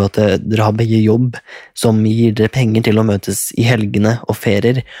du skriver at dere har begge jobb som gir dere penger til å møtes i helgene og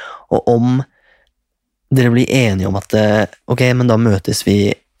ferier, og om dere blir enige om at ok, men da møtes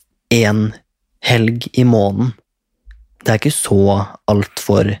vi en helg i måneden. Det ikke så alt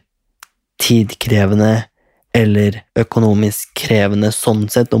for tidkrevende eller økonomisk krevende sånn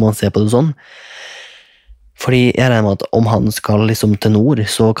sett, når man ser på det sånn. Fordi jeg regner med at om han skal liksom til nord,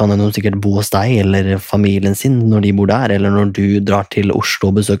 så kan han jo sikkert bo hos deg eller familien sin når de bor der, eller når du drar til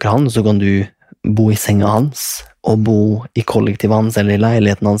Oslo og besøker han, så kan du bo i senga hans, og bo i kollektivet hans eller i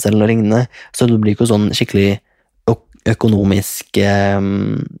leiligheten hans eller noe lignende, så det blir ikke sånn skikkelig økonomiske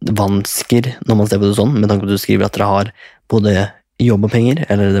vansker når man ser på det sånn, med tanke på at du skriver at dere har både jobb og penger,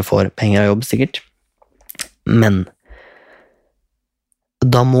 eller dere får penger av jobb sikkert. Men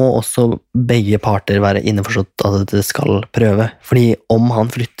da må også begge parter være innforstått at det skal prøve, fordi om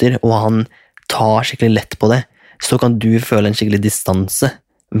han flytter og han tar skikkelig lett på det, så kan du føle en skikkelig distanse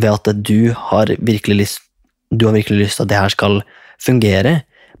ved at du har virkelig lyst til at det her skal fungere,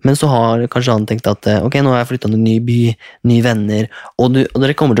 men så har kanskje han tenkt at ok, nå har jeg flyttet til en ny by, nye venner, og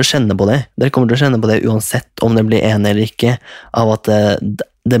dere kommer til å kjenne på det. Dere kommer til å kjenne på det uansett om det blir en eller ikke, av at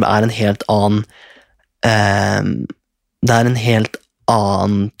det er en helt annen det er en helt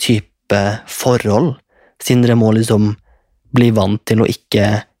annen type forhold, siden dere må liksom bli vant til å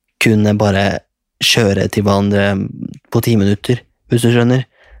ikke kunne bare kjøre til hverandre på 10 minutter, hvis du skjønner.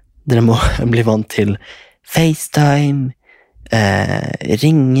 Dere må bli vant til FaceTime,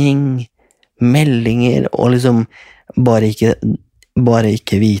 ringing, meldinger, og liksom bare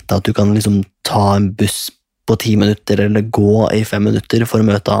ikke vite at du kan liksom ta en buss på 10 minutter, eller gå i 5 minutter for å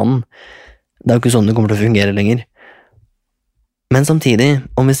møte han. Det jo ikke sånn det kommer til å fungere lenger. Men samtidig,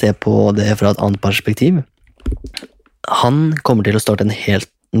 om vi ser på det fra et annet perspektiv, han kommer til å starte en helt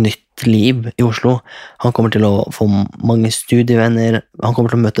nytt liv i Oslo. Han kommer til å få mange studievenner, han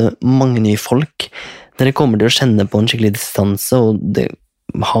kommer til å møte mange nye folk. Dere kommer til å kjenne på en skikkelig distanse, og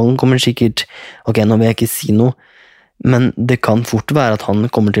han kommer sikkert, ok, nå vil jeg ikke si noe, men det kan fort være at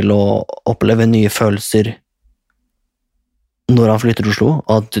han kommer til å oppleve nye følelser når han flytter til Oslo,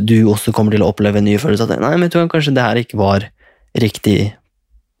 og at du også kommer til å oppleve nye følelser, at nei, men jeg tror kanskje det her ikke var riktig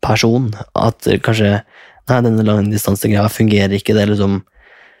person, at kanskje, nei, denne langdistansegreia fungerer ikke, det liksom,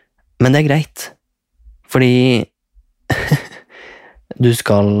 men det greit, fordi du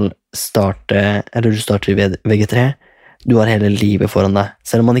skal starte, eller du starter i VG3, du har hele livet foran deg,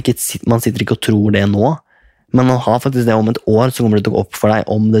 selv om man sitter ikke og tror det nå, men man har faktisk det om et år, så kommer det til å gå opp for deg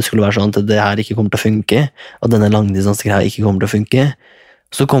om det skulle være sånn at det her ikke kommer til å funke, at denne langdistansegreia ikke kommer til å funke,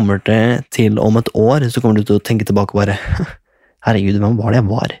 så kommer det til om et år, så kommer du til å tenke tilbake bare, herregud, hvem var det jeg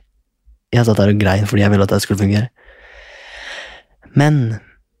var? Jeg satt der og grein fordi jeg ville at det skulle fungere. Men,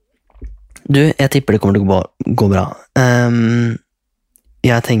 jeg tipper det kommer til å gå bra.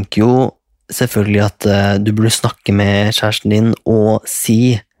 Jeg tenker jo selvfølgelig at du burde snakke med kjæresten din og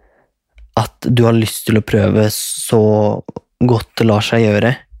si at du har lyst til å prøve så godt det lar seg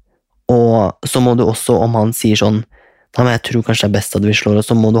gjøre, og så må du også, om han sier sånn, nei, men jeg tror kanskje det best at vi slår oss,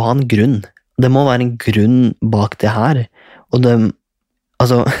 så må du ha en grunn. Det må være en grunn bak det her, og det,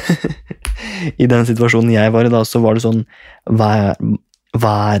 altså, i den situasjonen jeg var i da, så var det sånn, hva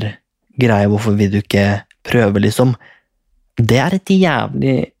er greia, hvorfor vil du ikke prøve, liksom? Det et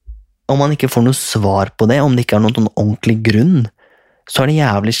jævlig, om man ikke får noe svar på det, om det ikke noen ordentlig grunn, så det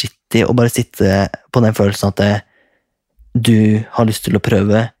jævlig skittig å bare sitte på den følelsen at du har lyst til å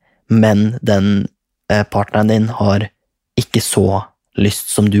prøve, men den partneren din har ikke så lyst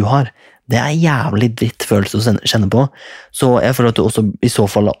som du har. Det jævlig dritt følelse å kjenne på, så jeg føler at du også, i så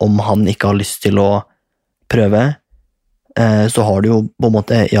fall, om han ikke har lyst til å prøve, så har du jo på en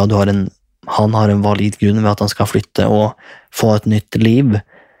måte, ja, han har en valid grunn ved at han skal flytte og få et nytt liv,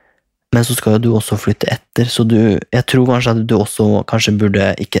 men så skal jo du også flytte etter, så jeg tror kanskje at du også kanskje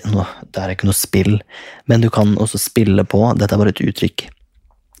burde, det ikke noe spill, men du kan også spille på, dette bare et uttrykk,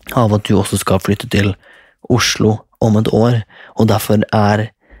 av at du også skal flytte til Oslo om et år, og derfor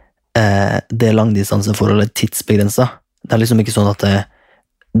det langdistanseforholdet tidsbegrenset. Det liksom ikke sånn at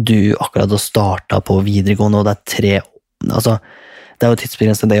du akkurat har startet på videregående, og det altså, det jo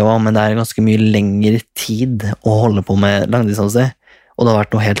tidsbegrenset det også, men det ganske mye lengre tid å holde på med langdistanse, og det har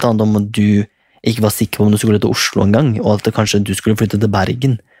vært noe helt annet om at du ikke var sikker på om du skulle til Oslo en gang, og at kanskje du skulle flytte til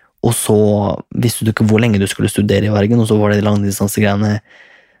Bergen, og så visste du ikke hvor lenge du skulle studere i Bergen, og så var det de langdistansegreiene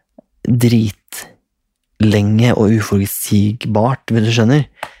dritlenge og uforutsigbart, hvis du skjønner.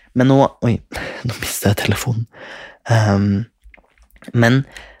 Men nå mistet jeg telefonen. Men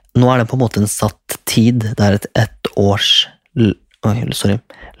nå det på en måte en satt tid, det et års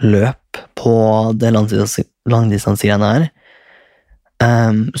løp på det langdistansegreiene her.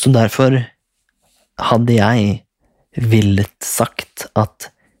 Så derfor hadde jeg villet sagt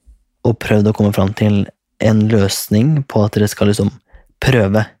at og prøvd å komme fram til en løsning på at dere skal liksom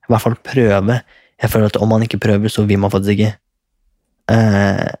prøve. I hvert fall prøve. Jeg føler at om man ikke prøver, så vil man faktisk ikke.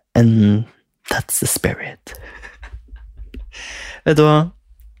 And that's the spirit. Vet du hva?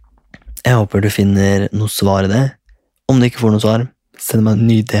 Jeg håper du finner noe svar i det. Om du ikke får noe svar, send meg en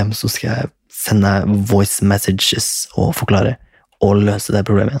ny DM, så skal jeg sende voice messages og forklare og løse det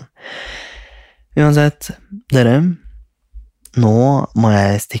problemet igjen. Uansett, dere, nå må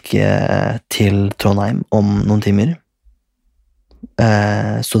jeg stikke til Trondheim om noen timer.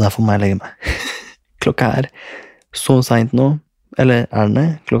 Så derfor må jeg legge meg. Klokka er så sent nå. Eller er den det?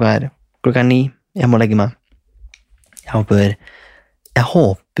 Klokka er 9. Jeg må legge meg. Jeg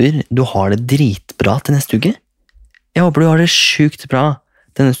håper du har det dritbra til neste uke. Jeg håper du har det sykt bra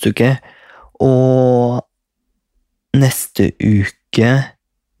til neste uke. Og neste uke,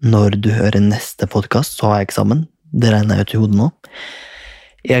 når du hører neste podcast, så har jeg eksamen. Det regner jeg ut i hodet nå.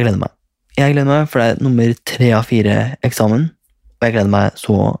 Jeg gleder meg, for det er nummer 3 av 4 eksamen. Og jeg gleder meg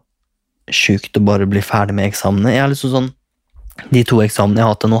så sykt å bare bli ferdig med eksamene. Jeg har liksom sånn, de 2 eksamene jeg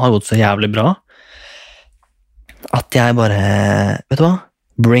har hatt nå har gått så jævlig bra, at jeg bare, vet du hva?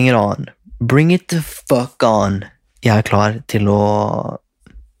 Bring it on. Bring it the fuck on. Jeg er klar til å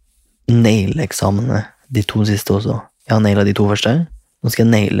naile eksamene, de 2 siste også. Jeg har nailet de 2 første. Nå skal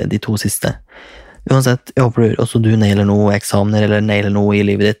jeg naile de 2 siste. Uansett, jeg håper også du nailer noe eksamener, eller nailer noe i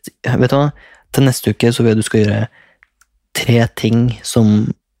livet ditt. Vet du hva? Til neste uke så vil jeg du skal gjøre 3 ting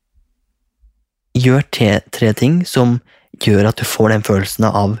som gjør at du får den følelsen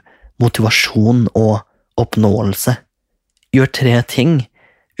av motivasjon og oppnåelse. Gjør 3 ting.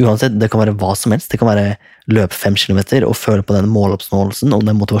 Uansett, det kan være hva som helst. Det kan være løpe 5 kilometer og føle på den måloppnåelsen og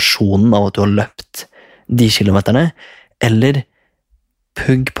den motivasjonen av at du har løpt de kilometerne. Eller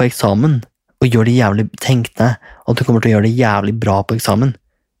pugg på eksamen og tenk deg at du kommer til å gjøre det jævlig bra på eksamen.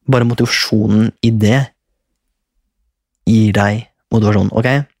 Bare motivasjonen i det gir deg motivasjon, ok?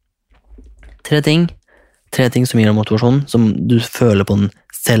 3 ting som gir deg motivasjon, som du føler på en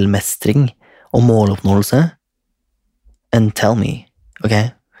selvmestring og måloppnåelse. And tell me,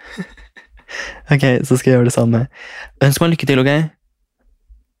 ok? Ok, så skal jeg gjøre det samme. Ønsk meg lykke til, ok?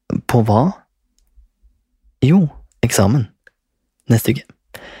 På hva? Jo, eksamen. Neste uke.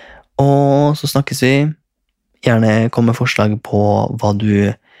 Og så snakkes vi. Gjerne kom med forslag på hva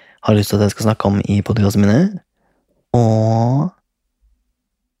du har lyst til at jeg skal snakke om i podcastene mine. Og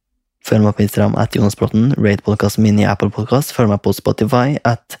følg meg på Instagram @JonasBrotten, rate podcasten min i Apple Podcast, følg meg på Spotify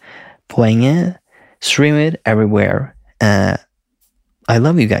 @poenget, stream it everywhere. I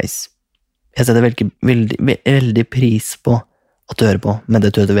love you guys. Jeg setter veldig pris på at du hører på, men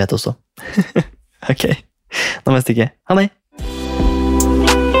det tror jeg du vet også. Ok, nå må jeg stikke. Ha det!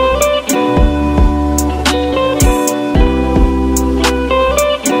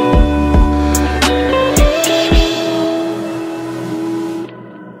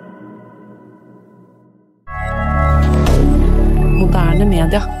 Moderne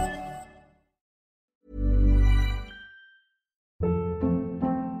media.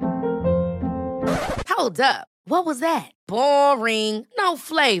 Hold up. What was that? Boring. No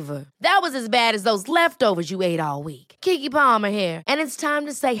flavor. That was as bad as those leftovers you ate all week. Keke Palmer here, and it's time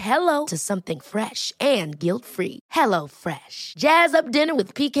to say hello to something fresh and guilt-free. Hello Fresh. Jazz up dinner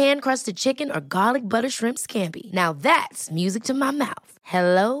with pecan-crusted chicken or garlic butter shrimp scampi. Now that's music to my mouth.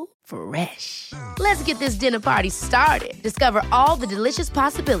 Hello Fresh. Let's get this dinner party started. Discover all the delicious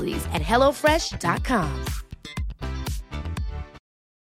possibilities at HelloFresh.com.